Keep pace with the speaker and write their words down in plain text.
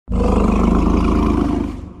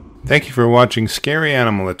Thank you for watching Scary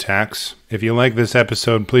Animal Attacks. If you like this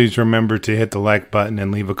episode, please remember to hit the like button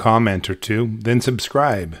and leave a comment or two, then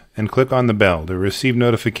subscribe and click on the bell to receive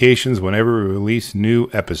notifications whenever we release new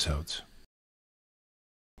episodes.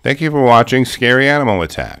 Thank you for watching Scary Animal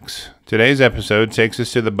Attacks. Today's episode takes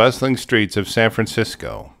us to the bustling streets of San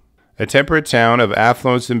Francisco. A temperate town of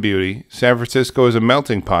affluence and beauty, San Francisco is a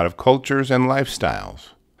melting pot of cultures and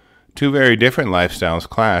lifestyles. Two very different lifestyles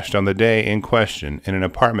clashed on the day in question in an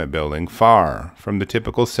apartment building far from the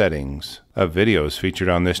typical settings of videos featured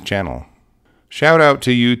on this channel. Shout out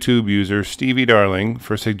to YouTube user Stevie Darling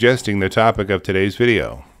for suggesting the topic of today's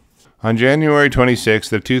video. On January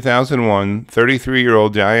 26th of 2001,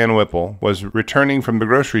 33-year-old Diane Whipple was returning from the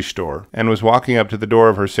grocery store and was walking up to the door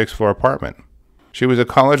of her sixth-floor apartment. She was a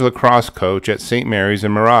college lacrosse coach at St. Mary's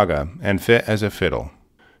in Moraga and fit as a fiddle.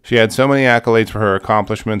 She had so many accolades for her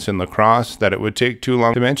accomplishments in lacrosse that it would take too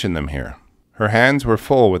long to mention them here. Her hands were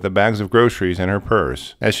full with the bags of groceries in her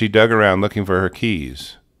purse as she dug around looking for her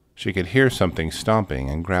keys. She could hear something stomping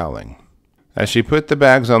and growling. As she put the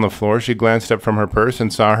bags on the floor, she glanced up from her purse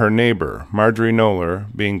and saw her neighbor, Marjorie Knoller,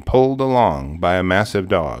 being pulled along by a massive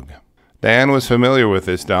dog. Diane was familiar with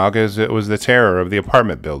this dog as it was the terror of the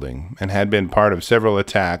apartment building and had been part of several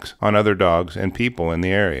attacks on other dogs and people in the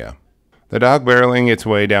area. The dog barreling its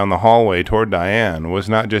way down the hallway toward Diane was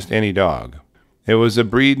not just any dog. It was a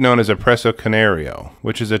breed known as a Preso Canario,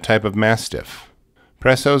 which is a type of Mastiff.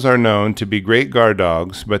 Presos are known to be great guard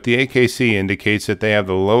dogs, but the AKC indicates that they have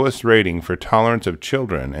the lowest rating for tolerance of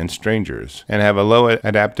children and strangers, and have a low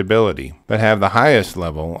adaptability, but have the highest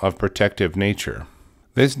level of protective nature.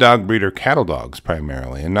 This dog breed are cattle dogs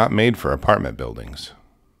primarily, and not made for apartment buildings.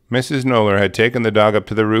 Mrs. Knoller had taken the dog up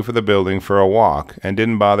to the roof of the building for a walk and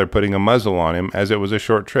didn't bother putting a muzzle on him as it was a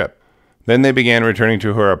short trip. Then they began returning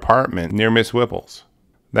to her apartment near Miss Whipple's.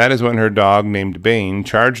 That is when her dog, named Bane,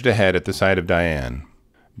 charged ahead at the sight of Diane.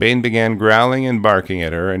 Bane began growling and barking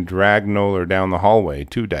at her and dragged Knoller down the hallway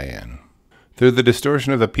to Diane. Through the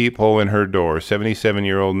distortion of the peephole in her door,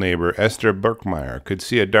 77-year-old neighbor Esther Burkmeyer could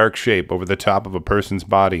see a dark shape over the top of a person's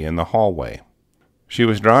body in the hallway. She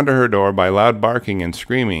was drawn to her door by loud barking and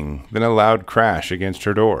screaming, then a loud crash against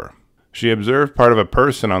her door. She observed part of a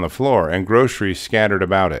person on the floor and groceries scattered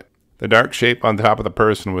about it. The dark shape on the top of the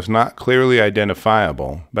person was not clearly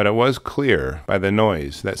identifiable, but it was clear by the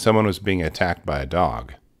noise that someone was being attacked by a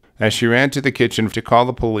dog. As she ran to the kitchen to call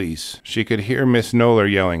the police, she could hear Miss Knoller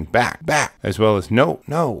yelling, "Back, back," as well as "No,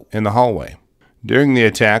 no," in the hallway. During the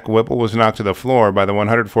attack, Whipple was knocked to the floor by the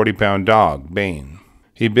 140-pound dog, Bane.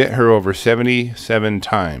 He bit her over 77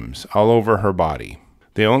 times, all over her body.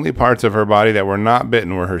 The only parts of her body that were not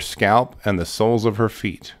bitten were her scalp and the soles of her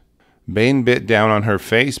feet. Bane bit down on her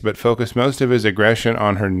face, but focused most of his aggression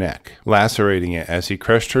on her neck, lacerating it as he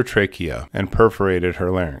crushed her trachea and perforated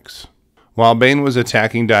her larynx. While Bane was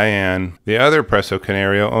attacking Diane, the other Preso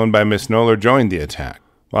Canario owned by Miss Knoller joined the attack.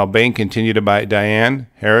 While Bane continued to bite Diane,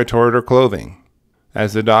 Hera tore her clothing.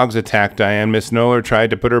 As the dogs attacked Diane, Miss Knoller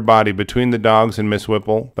tried to put her body between the dogs and Miss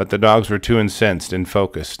Whipple, but the dogs were too incensed and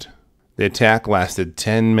focused. The attack lasted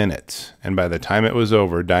 10 minutes, and by the time it was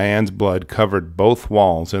over, Diane's blood covered both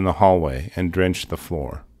walls in the hallway and drenched the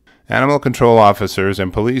floor. Animal control officers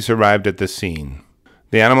and police arrived at the scene.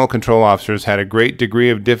 The animal control officers had a great degree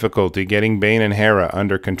of difficulty getting Bane and Hera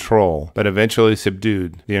under control, but eventually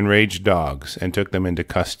subdued the enraged dogs and took them into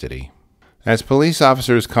custody. As police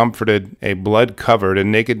officers comforted a blood-covered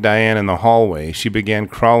and naked Diane in the hallway, she began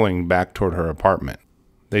crawling back toward her apartment.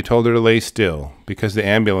 They told her to lay still, because the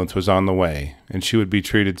ambulance was on the way, and she would be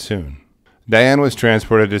treated soon. Diane was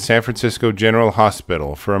transported to San Francisco General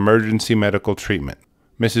Hospital for emergency medical treatment.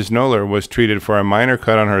 Mrs. Knoller was treated for a minor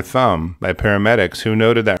cut on her thumb by paramedics who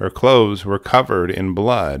noted that her clothes were covered in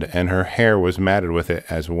blood and her hair was matted with it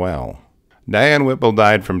as well. Diane Whipple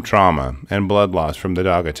died from trauma and blood loss from the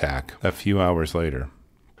dog attack a few hours later.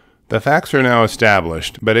 The facts are now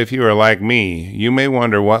established, but if you are like me, you may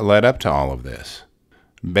wonder what led up to all of this.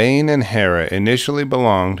 Bane and Hera initially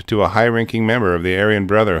belonged to a high-ranking member of the Aryan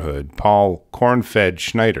Brotherhood, Paul Cornfed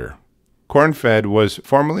Schneider. Cornfed was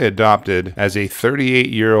formally adopted as a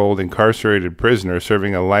 38-year-old incarcerated prisoner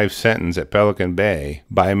serving a life sentence at Pelican Bay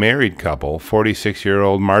by a married couple,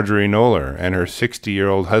 46-year-old Marjorie Knoller and her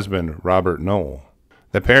 60-year-old husband, Robert Knoll.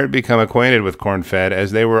 The pair had become acquainted with Cornfed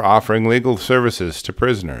as they were offering legal services to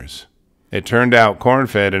prisoners. It turned out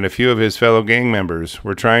Cornfed and a few of his fellow gang members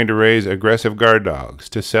were trying to raise aggressive guard dogs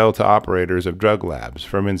to sell to operators of drug labs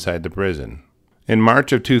from inside the prison. In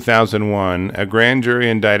March of 2001, a grand jury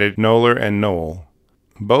indicted Knoller and Knoll.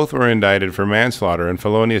 Both were indicted for manslaughter and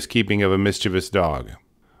felonious keeping of a mischievous dog.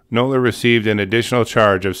 Knoller received an additional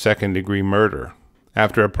charge of second-degree murder.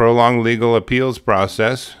 After a prolonged legal appeals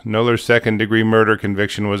process, Knoller's second-degree murder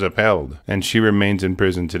conviction was upheld, and she remains in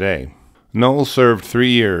prison today. Knoll served 3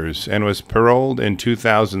 years and was paroled in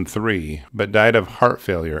 2003, but died of heart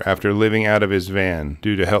failure after living out of his van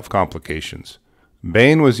due to health complications.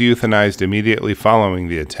 Bain was euthanized immediately following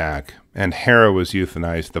the attack, and Hara was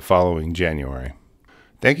euthanized the following January.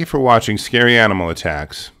 Thank you for watching Scary Animal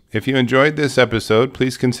Attacks. If you enjoyed this episode,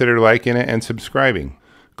 please consider liking it and subscribing.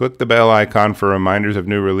 Click the bell icon for reminders of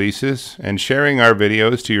new releases, and sharing our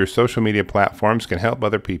videos to your social media platforms can help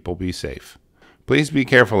other people be safe. Please be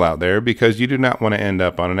careful out there because you do not want to end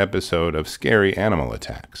up on an episode of Scary Animal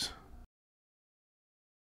Attacks.